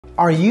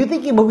Are you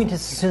thinking of moving to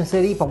Suisun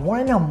City but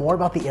want to know more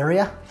about the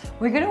area?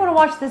 We're going to want to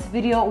watch this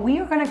video. We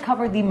are going to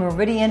cover the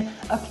Meridian,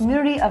 a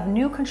community of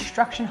new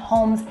construction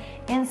homes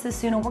in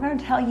Suisun, and we're going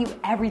to tell you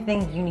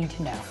everything you need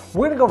to know.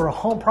 We're going to go over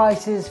home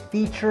prices,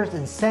 features,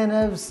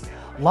 incentives,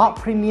 lot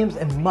premiums,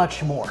 and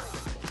much more.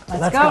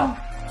 Let's go.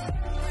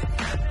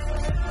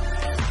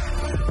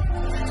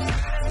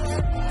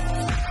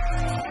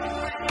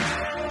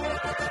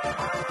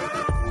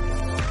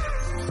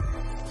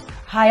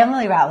 Hi, I'm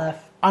Lily Ratleff.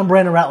 I'm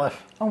Brandon Ratleff.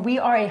 And we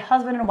are a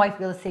husband and wife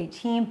real estate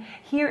team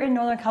here in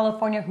Northern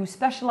California who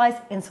specialize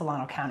in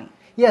Solano County.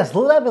 Yes,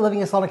 Lily and I have been living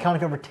in Solano County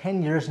for over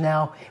 10 years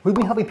now. We've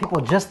been helping people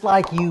just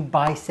like you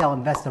buy, sell,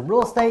 invest in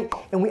real estate,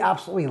 and we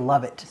absolutely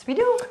love it. Yes, we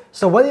do.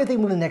 So whether you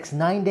think move in the next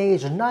 9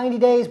 days or 90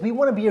 days, we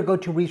want to be your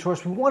go-to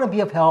resource. We want to be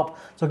of help.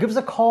 So give us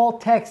a call,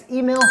 text,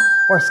 email,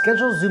 or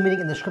schedule a Zoom meeting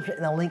in the description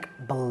and the link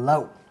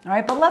below. All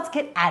right, but let's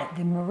get at it.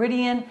 The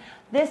Meridian,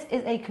 this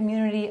is a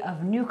community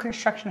of new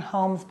construction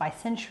homes by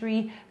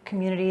Century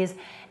Communities,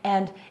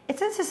 and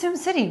it's in Suisun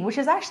City, which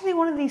is actually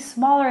one of the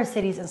smaller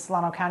cities in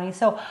Solano County.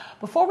 So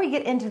before we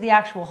get into the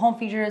actual home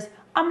features,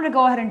 I'm gonna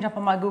go ahead and jump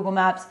on my Google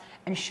Maps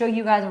and show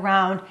you guys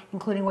around,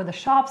 including where the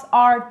shops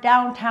are,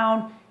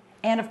 downtown,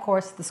 and of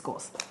course, the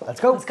schools. Let's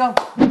go. Let's go.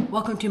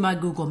 Welcome to my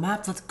Google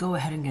Maps. Let's go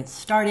ahead and get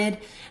started.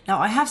 Now,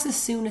 I have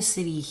Suisun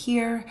City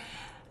here.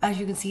 As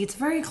you can see, it's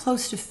very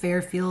close to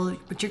Fairfield,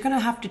 but you're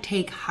gonna have to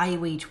take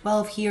Highway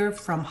 12 here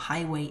from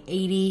Highway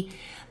 80.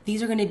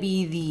 These are gonna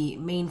be the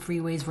main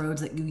freeways,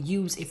 roads that you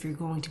use if you're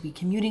going to be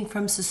commuting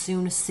from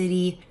Suisun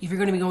City. If you're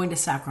gonna be going to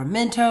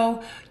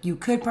Sacramento, you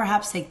could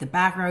perhaps take the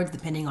back roads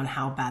depending on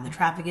how bad the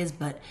traffic is,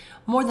 but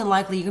more than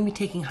likely you're gonna be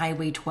taking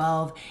Highway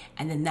 12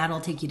 and then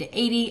that'll take you to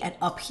 80, and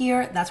up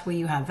here, that's where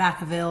you have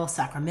Vacaville,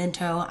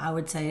 Sacramento. I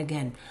would say,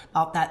 again,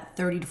 about that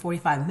 30 to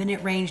 45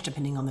 minute range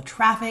depending on the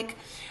traffic.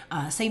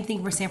 Same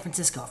thing for San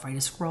Francisco. If I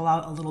just scroll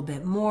out a little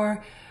bit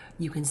more,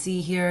 you can see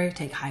here,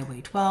 take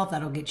Highway 12,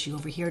 that'll get you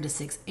over here to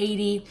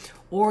 680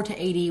 or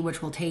to 80,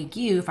 which will take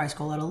you, if I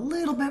scroll out a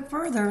little bit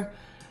further,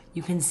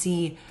 you can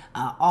see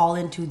all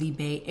into the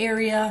Bay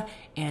Area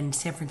and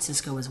San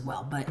Francisco as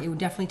well. But it would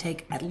definitely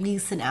take at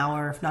least an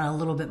hour, if not a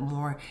little bit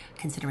more,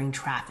 considering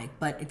traffic,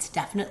 but it's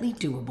definitely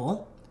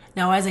doable.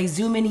 Now, as I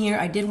zoom in here,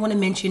 I did want to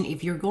mention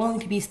if you're going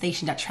to be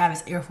stationed at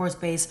Travis Air Force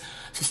Base,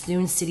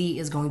 Suisun City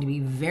is going to be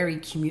very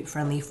commute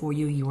friendly for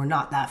you. You are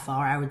not that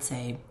far. I would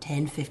say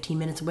 10, 15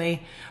 minutes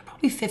away,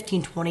 probably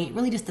 15, 20. It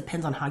really just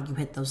depends on how you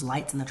hit those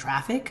lights and the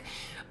traffic,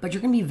 but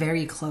you're going to be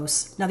very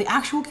close. Now, the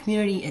actual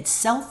community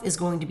itself is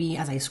going to be,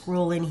 as I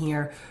scroll in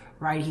here,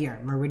 right here,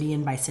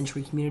 Meridian by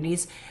Century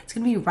Communities. It's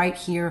gonna be right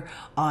here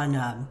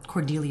on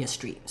Cordelia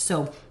Street.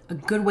 So a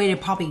good way to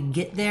probably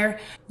get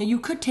there. Now you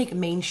could take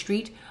Main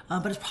Street,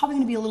 but it's probably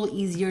gonna be a little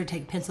easier to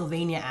take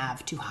Pennsylvania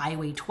Ave to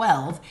Highway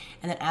 12.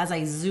 And then as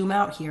I zoom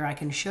out here, I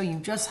can show you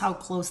just how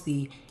close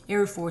the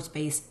Air Force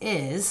Base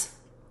is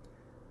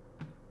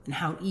and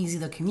how easy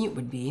the commute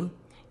would be.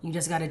 You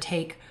just gotta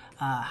take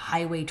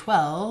Highway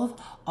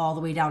 12 all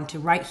the way down to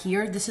right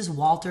here. This is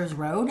Walters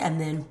Road, and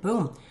then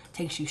boom,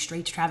 takes you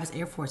straight to Travis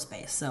Air Force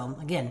Base. So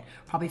again,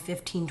 probably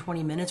 15,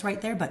 20 minutes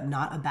right there, but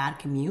not a bad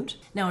commute.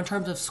 Now in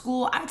terms of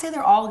school, I'd say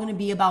they're all gonna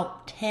be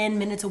about 10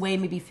 minutes away,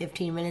 maybe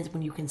 15 minutes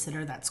when you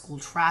consider that school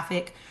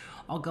traffic.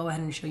 I'll go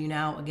ahead and show you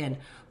now. Again,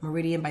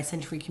 Meridian by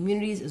Century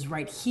Communities is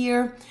right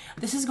here.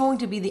 This is going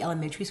to be the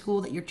elementary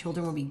school that your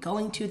children will be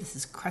going to. This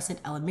is Crescent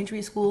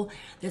Elementary School.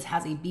 This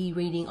has a B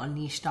rating on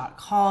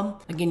niche.com.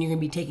 Again, you're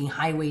gonna be taking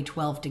Highway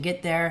 12 to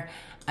get there.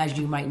 As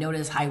you might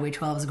notice, Highway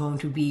 12 is going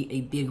to be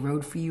a big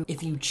road for you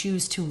if you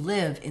choose to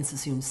live in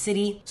Suisun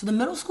City. So the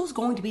middle school is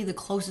going to be the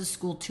closest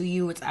school to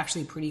you. It's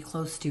actually pretty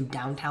close to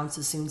downtown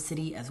Suisun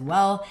City as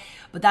well.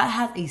 But that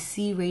has a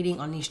C rating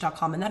on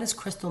niche.com, and that is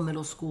Crystal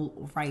Middle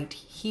School right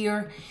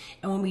here.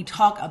 And when we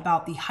talk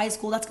about the high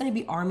school, that's going to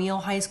be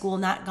Armiel High School,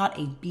 and that got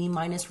a B-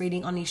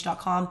 rating on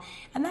niche.com.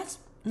 And that's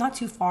not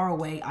too far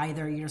away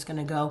either. You're just going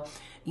to go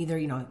either,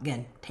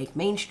 again, take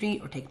Main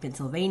Street or take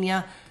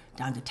Pennsylvania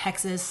down to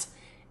Texas.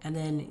 And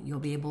then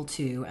you'll be able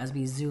to, as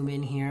we zoom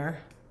in here,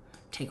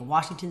 take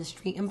Washington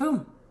Street and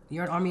boom,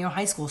 you're at Armiel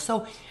High School.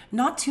 So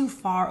not too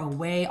far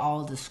away,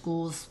 all of the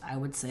schools, I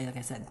would say, like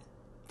I said,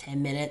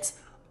 10 minutes,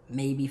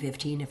 maybe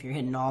 15 if you're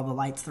hitting all the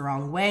lights the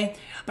wrong way,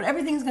 but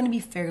everything's gonna be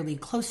fairly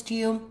close to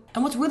you.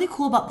 And what's really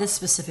cool about this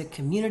specific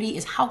community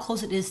is how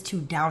close it is to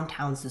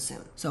downtown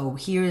Suisun. So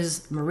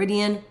here's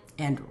Meridian,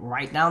 and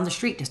right down the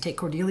street, just take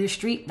Cordelia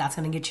Street, that's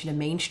gonna get you to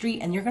Main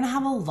Street, and you're gonna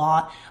have a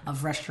lot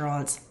of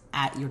restaurants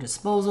at your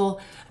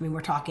disposal. I mean,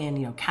 we're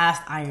talking,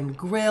 Cast Iron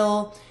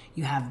Grill,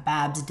 you have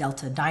Babs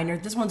Delta Diner.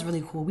 This one's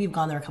really cool. We've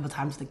gone there a couple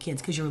times with the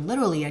kids because you're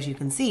literally, as you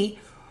can see,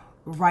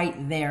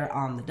 right there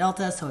on the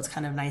Delta. So it's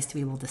kind of nice to be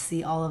able to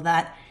see all of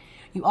that.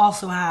 You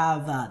also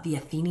have the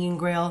Athenian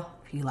Grill.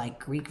 If you like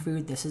Greek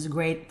food, this is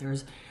great.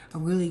 There's a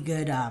really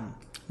good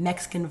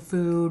Mexican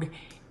food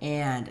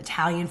and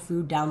Italian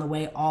food down the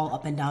way, all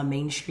up and down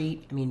Main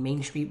Street. I mean,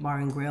 Main Street Bar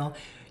and Grill.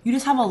 You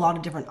just have a lot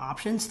of different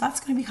options. So that's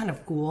going to be kind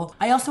of cool.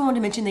 I also wanted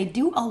to mention they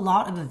do a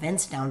lot of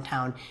events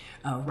downtown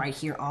right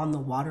here on the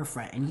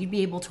waterfront, and you'd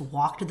be able to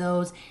walk to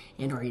those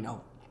and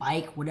or,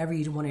 bike, whatever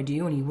you'd want to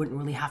do, and you wouldn't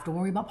really have to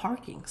worry about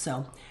parking.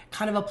 So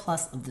kind of a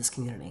plus of this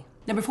community.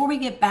 Now, before we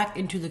get back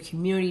into the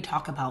community,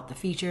 talk about the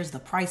features, the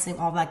pricing,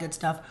 all that good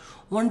stuff,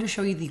 I wanted to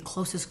show you the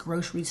closest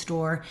grocery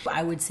store.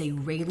 I would say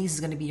Raley's is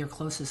going to be your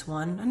closest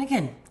one. And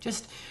again,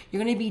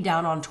 you're going to be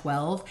down on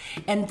 12.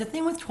 And the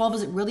thing with 12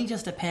 is it really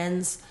just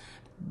depends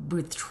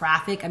with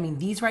traffic. I mean,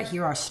 these right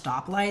here are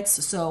stoplights.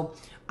 So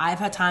I've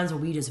had times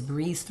where we just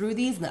breeze through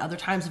these, and the other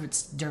times if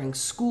it's during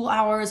school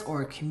hours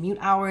or commute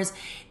hours,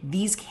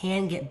 these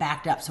can get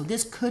backed up. So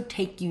this could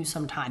take you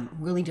some time. It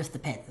really just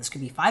depends. This could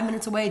be 5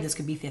 minutes away, this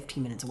could be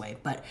 15 minutes away,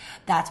 but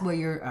that's where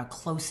your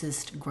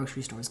closest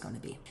grocery store is going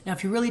to be. Now,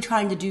 if you're really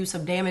trying to do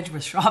some damage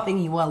with shopping,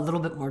 you want a little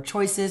bit more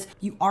choices,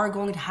 you are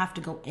going to have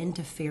to go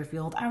into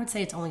Fairfield. I would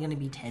say it's only going to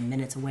be 10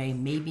 minutes away,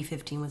 maybe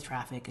 15 with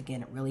traffic.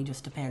 Again, it really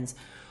just depends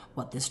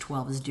what this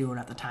 12 is doing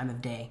at the time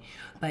of day.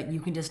 But you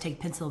can just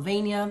take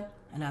Pennsylvania,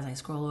 and as I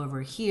scroll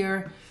over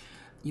here,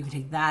 you can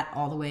take that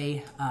all the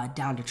way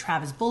down to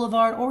Travis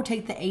Boulevard, or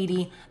take the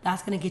 80.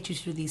 That's going to get you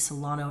to the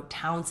Solano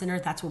Town Center.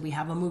 That's where we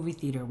have a movie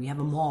theater, we have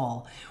a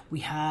mall, we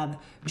have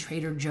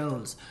Trader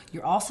Joe's.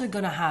 You're also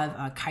going to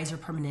have Kaiser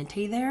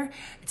Permanente there.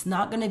 It's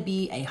not going to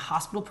be a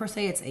hospital per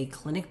se, it's a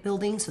clinic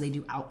building, so they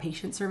do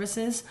outpatient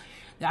services.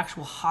 The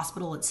actual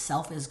hospital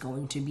itself is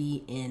going to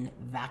be in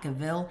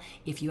Vacaville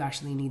if you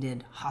actually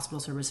needed hospital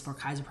service for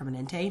Kaiser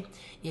Permanente.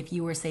 If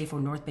you were, say, for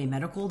North Bay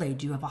Medical, they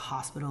do have a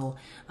hospital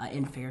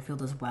in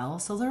Fairfield as well.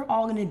 So they're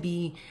all going to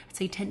be, I'd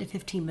say, 10 to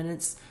 15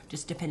 minutes,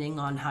 just depending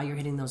on how you're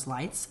hitting those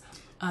lights.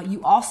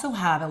 You also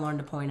have, I wanted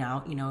to point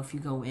out, if you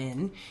go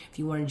in, if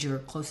you wanted your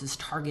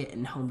closest Target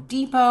and Home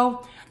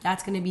Depot,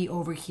 that's going to be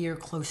over here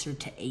closer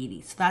to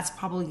 80. So that's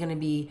probably going to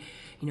be,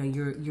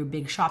 your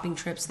big shopping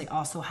trips. They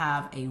also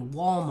have a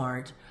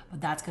Walmart, but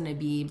that's going to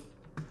be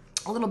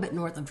a little bit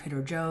north of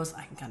Trader Joe's.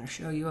 I can kind of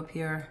show you up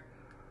here.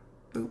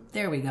 Boop,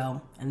 there we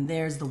go. And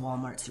there's the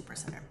Walmart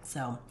Supercenter.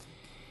 So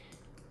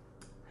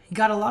you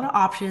got a lot of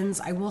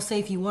options. I will say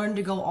if you wanted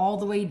to go all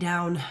the way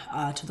down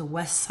to the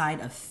west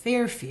side of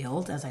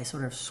Fairfield, as I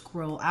sort of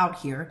scroll out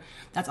here,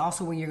 that's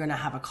also where you're going to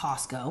have a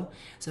Costco.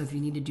 So if you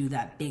need to do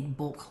that big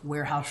bulk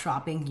warehouse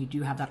shopping, you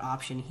do have that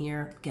option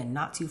here. Again,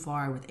 not too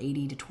far with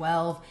 80 to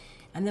 12.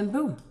 And then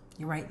boom,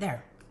 you're right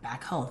there,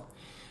 back home.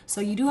 So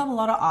you do have a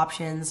lot of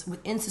options.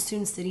 Within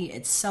Suisun City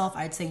itself,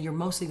 I'd say you're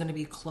mostly going to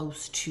be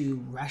close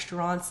to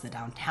restaurants, the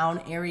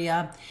downtown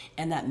area,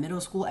 and that middle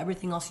school.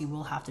 Everything else you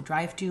will have to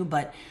drive to,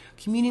 but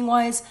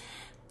commuting-wise,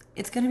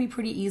 it's going to be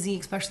pretty easy,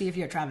 especially if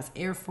you're at Travis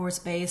Air Force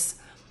Base.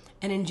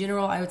 And in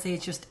general, I would say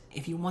it's just,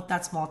 if you want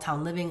that small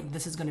town living,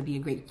 this is going to be a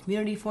great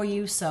community for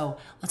you. So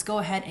let's go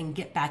ahead and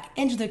get back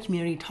into the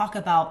community, talk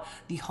about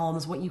the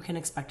homes, what you can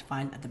expect to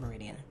find at the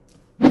Meridian.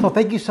 So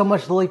thank you so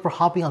much, Lily, for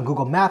hopping on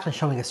Google Maps and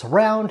showing us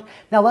around.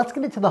 Now let's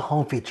get into the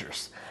home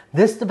features.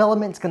 This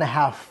development is going to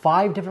have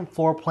 5 different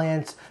floor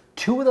plans.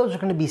 2 of those are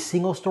going to be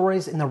single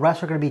stories, and the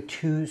rest are going to be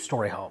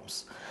 2-story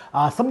homes.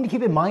 Something to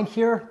keep in mind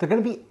here, they're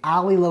going to be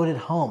alley-loaded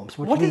homes.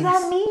 Which what does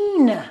that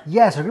mean?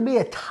 Yes, they're going to be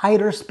at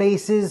tighter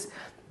spaces.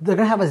 They're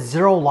going to have a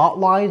 0 lot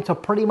line, so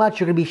pretty much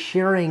you're going to be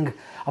sharing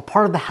a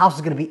part of the house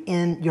is going to be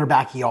in your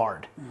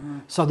backyard.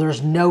 So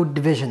there's no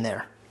division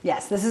there.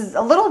 Yes, this is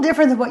a little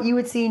different than what you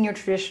would see in your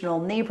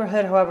traditional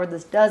neighborhood. However,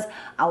 this does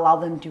allow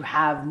them to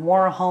have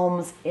more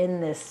homes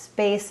in this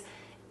space.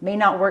 May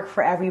not work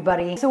for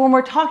everybody. So when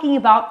we're talking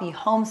about the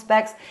home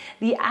specs,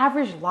 the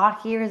average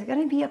lot here is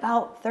going to be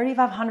about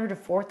 3,500 to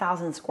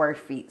 4,000 square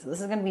feet. So this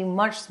is going to be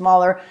much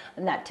smaller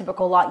than that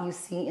typical lot you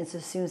see in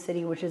Suisun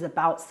City, which is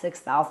about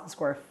 6,000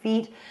 square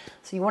feet.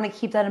 So you want to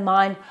keep that in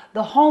mind.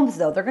 The homes,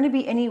 though, they're going to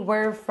be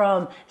anywhere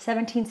from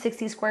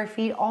 1,760 square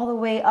feet all the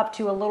way up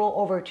to a little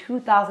over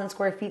 2,000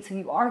 square feet. So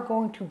you are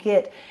going to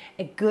get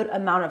a good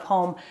amount of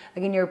home.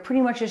 Again, you're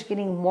pretty much just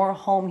getting more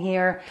home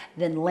here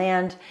than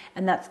land,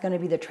 and that's going to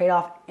be the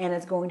trade-off. And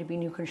it's going to be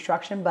new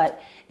construction.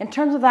 But in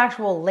terms of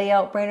actual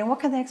layout, Brandon, what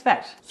can they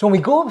expect? So when we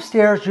go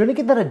upstairs, you're going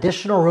to get that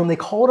additional room. They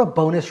call it a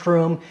bonus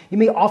room. You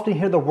may often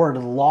hear the word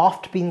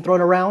loft being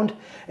thrown around.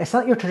 It's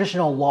not your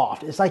traditional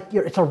loft. It's like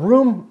it's a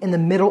room in the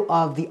middle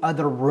of the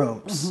other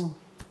rooms.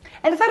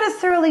 And it's not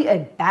necessarily a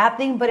bad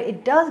thing, but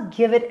it does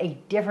give it a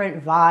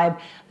different vibe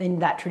than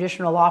that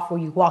traditional loft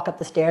where you walk up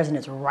the stairs and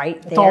it's right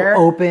there. It's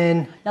all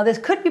open. Now, this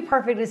could be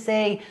perfect to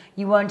say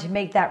you wanted to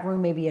make that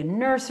room maybe a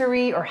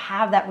nursery or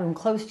have that room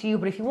close to you.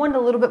 But if you wanted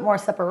a little bit more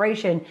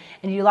separation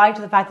and you like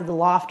the fact that the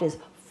loft is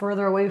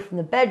further away from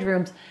the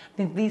bedrooms,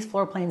 then these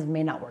floor plans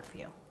may not work for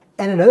you.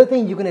 And another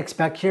thing you can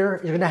expect here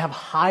is you're going to have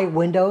high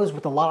windows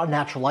with a lot of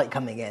natural light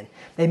coming in.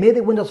 They made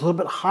the windows a little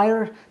bit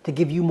higher to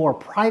give you more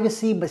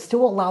privacy, but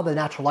still allow the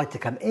natural light to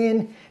come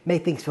in,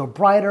 make things feel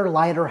brighter,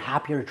 lighter,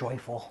 happier,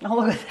 joyful. Oh,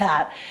 look at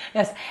that.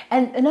 Yes.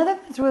 And another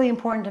thing that's really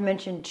important to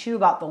mention too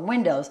about the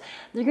windows,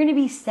 they're going to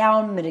be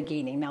sound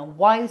mitigating. Now,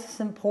 why is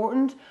this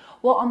important?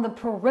 Well, on the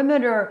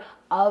perimeter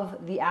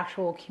of the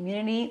actual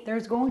community,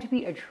 there's going to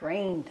be a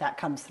train that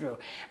comes through.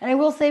 And I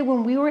will say,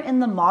 when we were in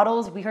the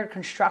models, we heard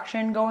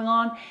construction going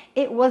on.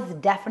 It was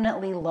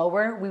definitely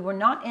lower. We were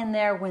not in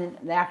there when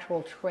the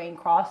actual train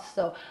crossed,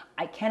 so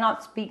I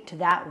cannot speak to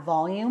that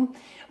volume,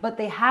 but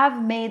they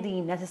have made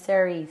the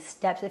necessary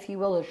steps, if you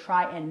will, to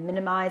try and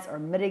minimize or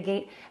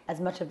mitigate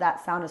as much of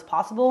that sound as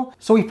possible.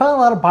 So we found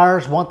a lot of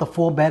buyers want the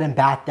full bed and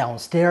bath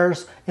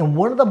downstairs. In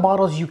one of the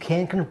models, you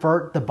can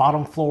convert the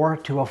bottom floor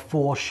to a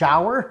full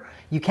shower.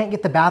 You can't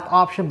get the bath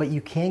option, but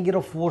you can get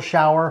a full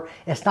shower.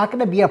 It's not going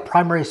to be a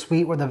primary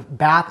suite where the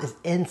bath is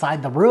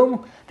inside the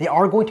room. They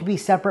are going to be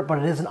separate, but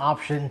it is an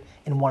option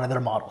in one of their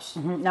models.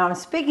 Now,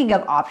 speaking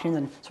of options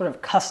and sort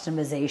of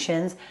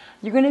customizations,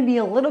 you're going to be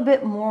a little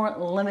bit more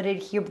limited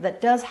here, but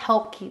that does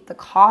help keep the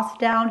cost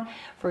down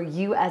for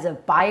you as a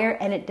buyer,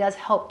 and it does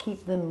help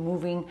keep them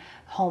moving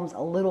homes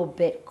a little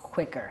bit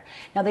quicker.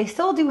 Now, they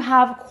still do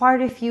have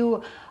quite a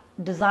few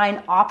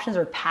design options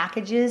or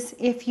packages,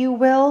 if you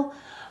will,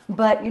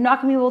 but you're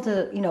not going to be able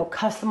to,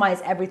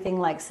 customize everything.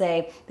 Like,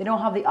 say, they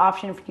don't have the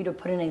option for you to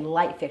put in a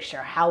light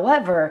fixture.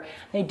 However,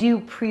 they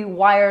do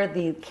pre-wire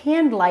the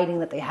canned lighting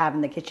that they have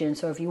in the kitchen.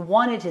 So if you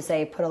wanted to,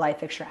 say, put a light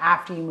fixture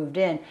after you moved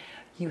in,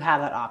 you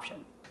have that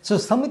option. So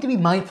something to be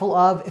mindful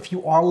of if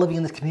you are living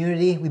in this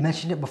community, we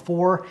mentioned it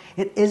before,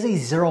 it is a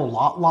zero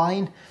lot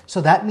line.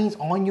 So that means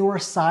on your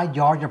side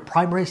yard, your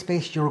primary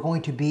space you're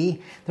going to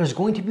be, there's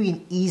going to be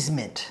an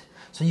easement.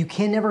 So you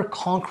can never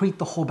concrete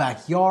the whole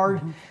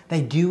backyard. They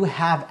do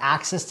have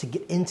access to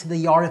get into the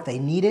yard if they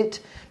need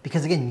it,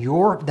 because again,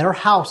 their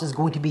house is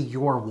going to be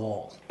your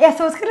wall. Yeah,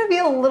 so it's going to be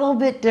a little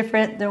bit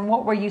different than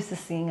what we're used to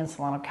seeing in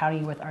Solano County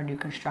with our new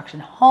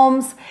construction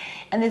homes.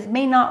 And this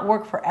may not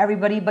work for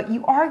everybody, but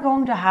you are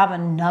going to have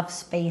enough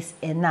space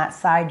in that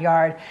side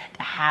yard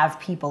to have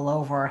people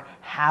over,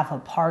 have a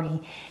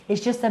party.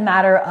 It's just a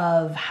matter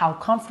of how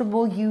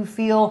comfortable you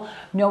feel,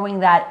 knowing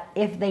that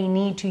if they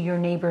need to, your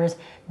neighbors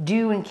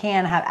do and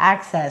can have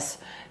access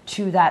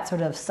to that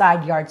sort of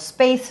side yard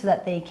space so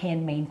that they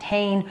can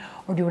maintain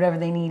or do whatever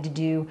they need to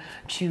do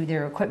to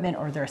their equipment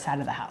or their side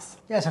of the house.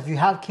 Yeah, so if you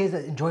have kids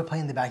that enjoy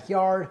playing in the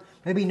backyard,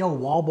 maybe no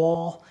wall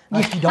ball.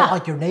 If you don't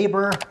like your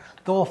neighbor,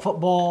 throw a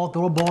football,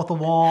 throw a ball at the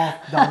wall.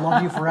 They'll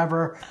love you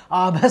forever.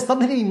 But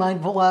something to be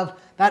mindful of,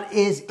 that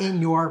is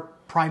in your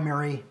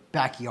primary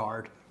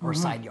backyard or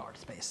side yard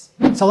space.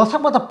 So let's talk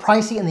about the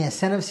pricing and the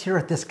incentives here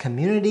at this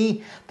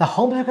community. The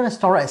homes are going to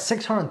start at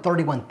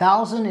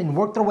 $631,000 and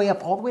work their way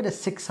up all the way to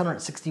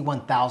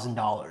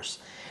 $661,000.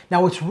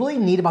 Now, what's really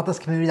neat about this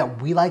community that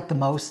we like the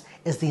most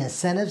is the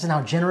incentives and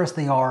how generous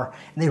they are,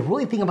 and they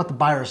really think about the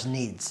buyer's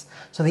needs.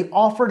 So they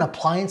offer an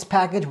appliance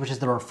package, which is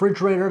the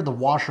refrigerator, the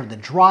washer, the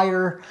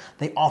dryer.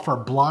 They offer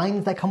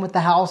blinds that come with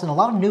the house, and a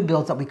lot of new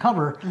builds that we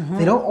cover,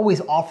 they don't always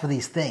offer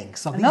these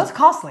things. So and that's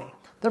costly.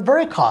 They're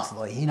very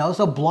costly,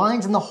 so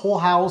blinds in the whole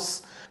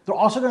house. They're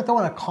also going to throw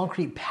in a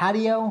concrete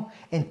patio,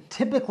 and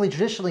typically,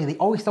 traditionally, they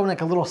always throw in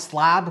like a little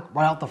slab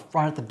right out the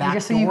front at the back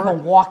just so door. you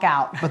can walk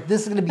out. But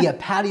this is going to be a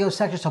patio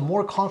section, so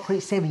more concrete,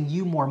 saving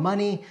you more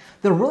money.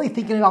 They're really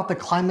thinking about the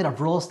climate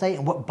of real estate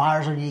and what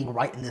buyers are needing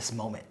right in this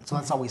moment. So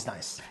that's always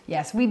nice.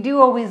 Yes, we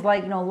do always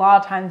like, a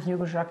lot of times new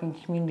construction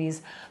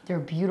communities, they're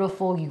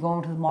beautiful. You go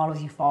into the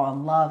models, you fall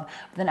in love.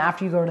 But then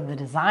after you go to the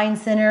design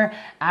center,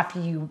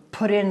 after you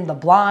put in the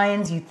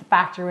blinds, you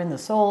factor in the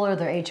solar,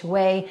 the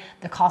HOA,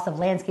 the cost of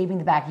landscaping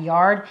the backyard,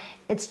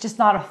 it's just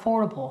not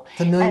affordable.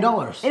 It's $1 million.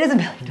 It is $1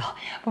 million.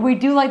 But we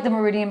do like the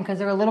Meridian because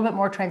they're a little bit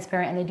more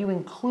transparent and they do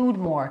include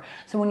more.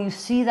 So when you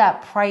see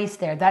that price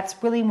there,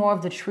 that's really more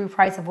of the true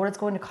price of what it's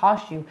going to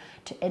cost you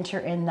to enter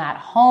in that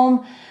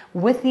home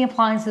with the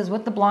appliances,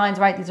 with the blinds,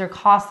 right? These are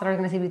costs that are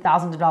going to save you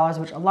thousands of dollars,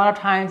 which a lot of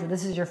times, if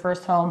this is your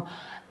first home,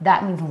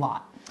 that means a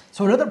lot.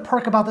 So another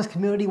perk about this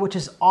community, which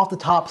is off the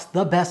tops,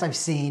 the best I've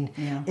seen,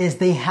 is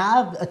they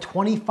have a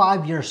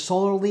 25-year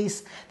solar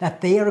lease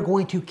that they are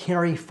going to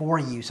carry for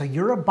you. So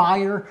you're a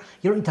buyer,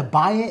 you don't need to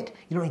buy it,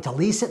 you don't need to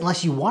lease it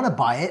unless you want to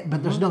buy it,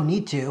 but there's no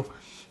need to.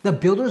 The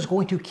builder is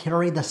going to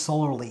carry the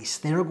solar lease.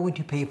 They're going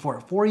to pay for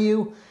it for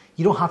you.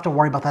 You don't have to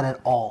worry about that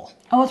at all.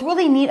 And what's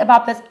really neat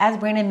about this, as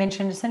Brandon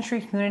mentioned,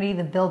 Century Community,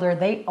 the builder,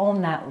 they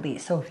own that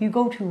lease. So if you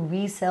go to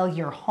resell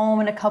your home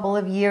in a couple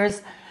of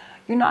years,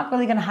 you're not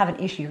really going to have an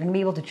issue. You're going to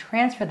be able to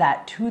transfer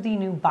that to the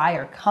new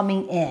buyer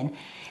coming in.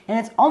 And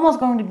it's almost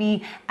going to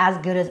be as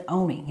good as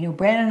owning.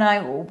 Brandon and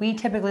I, we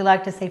typically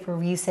like to say for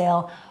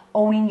resale,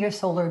 owning your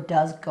solar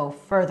does go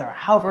further.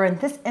 However, in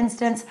this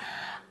instance,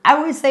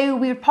 I would say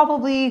we would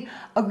probably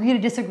agree to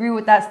disagree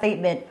with that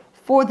statement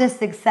for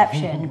this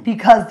exception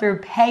because they're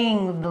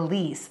paying the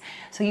lease.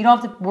 So you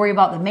don't have to worry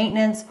about the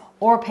maintenance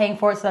or paying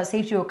for it. So that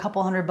saves you a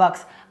couple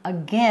 $100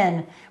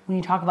 again when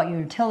you talk about your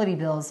utility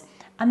bills.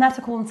 And that's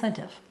a cool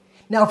incentive.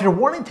 Now, if you're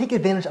wanting to take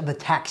advantage of the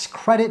tax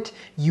credit,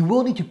 you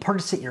will need to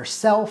purchase it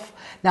yourself.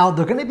 Now,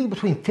 they're going to be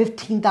between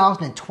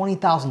 $15,000 and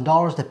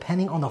 $20,000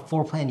 depending on the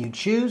floor plan you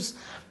choose,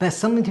 but it's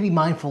something to be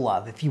mindful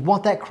of. If you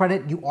want that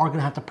credit, you are going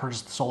to have to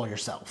purchase the solar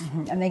yourself.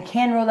 And they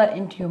can roll that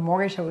into your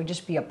mortgage, so it would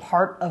just be a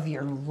part of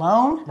your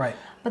loan. Right.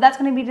 but that's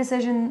going to be a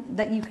decision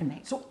that you can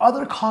make. So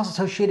other costs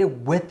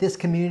associated with this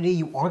community,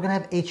 you are going to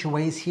have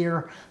HOAs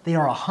here. They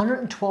are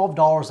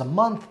 $112 a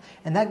month,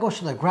 and that goes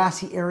to the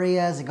grassy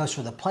areas, it goes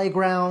to the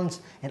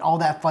playgrounds, and all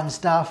that fun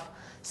stuff.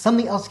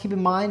 Something else to keep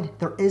in mind,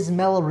 there is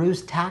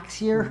Melrose tax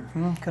here.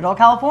 Good old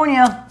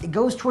California. It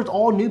goes towards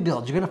all new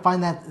builds. You're going to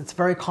find that it's a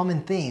very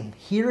common theme.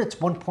 Here it's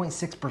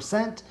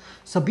 1.6%,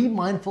 so be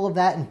mindful of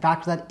that and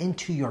factor that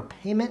into your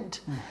payment.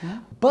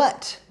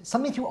 But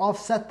something to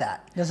offset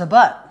that. There's a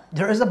but.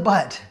 There is a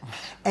but.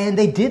 And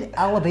they did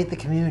elevate the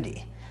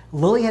community.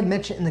 Lily had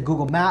mentioned in the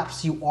Google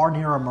Maps, you are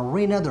near a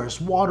marina,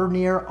 there's water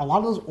near. A lot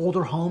of those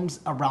older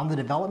homes around the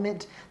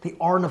development, they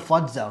are in a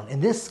flood zone.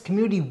 And this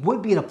community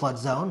would be in a flood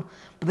zone,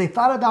 but they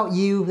thought about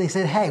you. They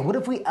said, hey, what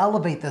if we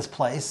elevate this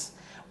place?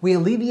 We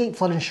alleviate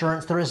flood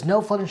insurance. There is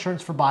no flood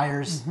insurance for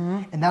buyers,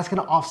 and that's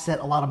going to offset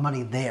a lot of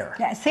money there.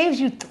 Yeah, it saves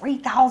you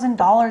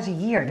 $3,000 a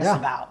year, just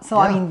about. So,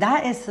 I mean,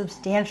 that is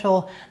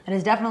substantial. That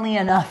is definitely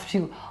enough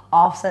to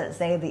offset,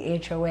 say,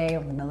 the HOA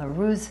or the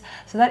Melrose.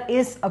 So that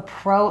is a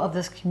pro of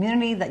this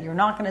community that you're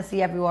not going to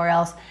see everywhere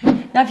else.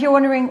 Now, if you're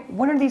wondering,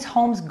 when are these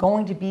homes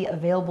going to be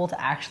available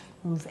to actually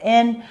move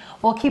in?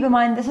 Well, keep in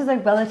mind, this is a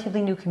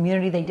relatively new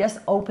community. They just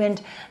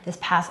opened this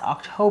past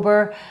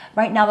October.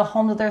 Right now, the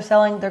homes that they're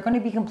selling, they're going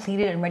to be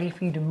completed and ready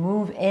for you to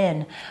move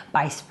in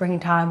by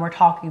springtime. We're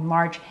talking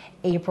March,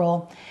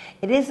 April.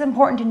 It is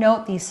important to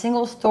note the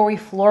single-story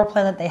floor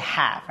plan that they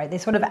have, right? They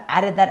sort of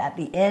added that at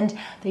the end.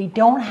 They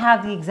don't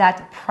have the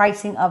exact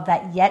pricing of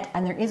that yet,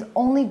 and there is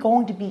only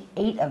going to be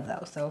 8 of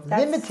those. So if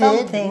that's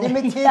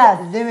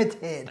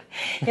limited.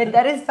 If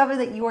that is something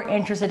that you are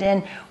interested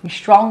in, we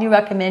strongly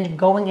recommend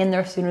going in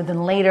there sooner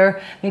than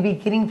later, maybe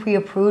getting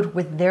pre-approved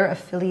with their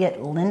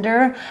affiliate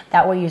lender.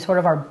 That way you sort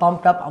of are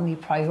bumped up on the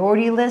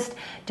priority list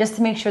just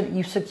to make sure that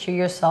you secure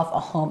yourself a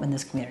home in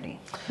this community.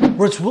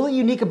 What's really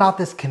unique about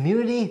this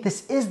community,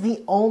 this is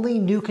the only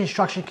new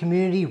construction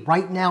community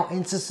right now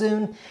in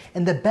Suisun.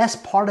 And the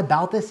best part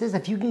about this is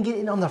if you can get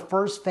in on the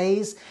first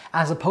phase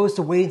as opposed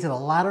to waiting to the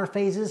latter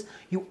phases,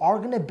 you are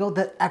going to build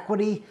that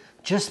equity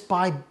just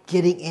by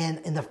getting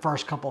in the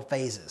first couple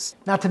phases.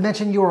 Not to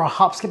mention you are a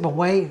hop skip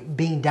away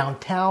being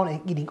downtown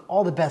and eating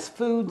all the best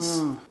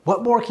foods.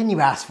 What more can you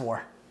ask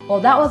for? Well,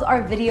 that was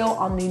our video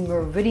on the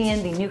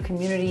Meridian, the new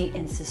community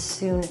in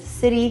Suisun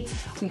City.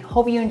 We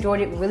hope you enjoyed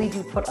it. We really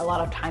do put a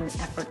lot of time and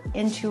effort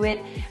into it.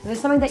 If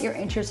there's something that you're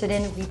interested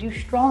in, we do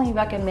strongly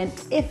recommend,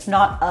 if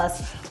not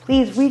us,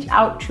 please reach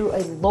out to a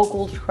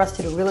local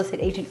trusted real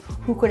estate agent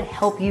who could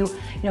help you,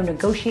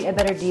 negotiate a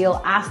better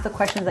deal, ask the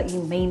questions that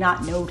you may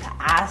not know to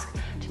ask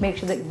to make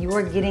sure that you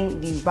are getting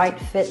the right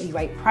fit, the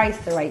right price,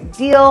 the right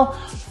deal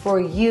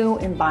for you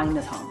in buying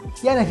this home.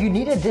 Yeah, and if you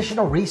need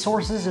additional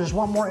resources, there's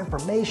one more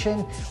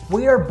information.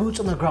 We are boots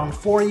on the ground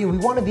for you. We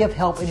want to be of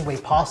help any way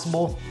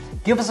possible.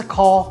 Give us a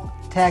call,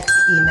 text,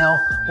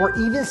 email, or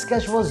even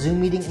schedule a Zoom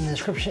meeting in the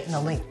description and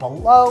the link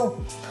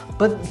below.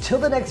 But until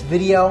the next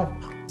video,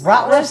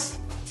 Ratleff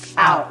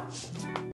out.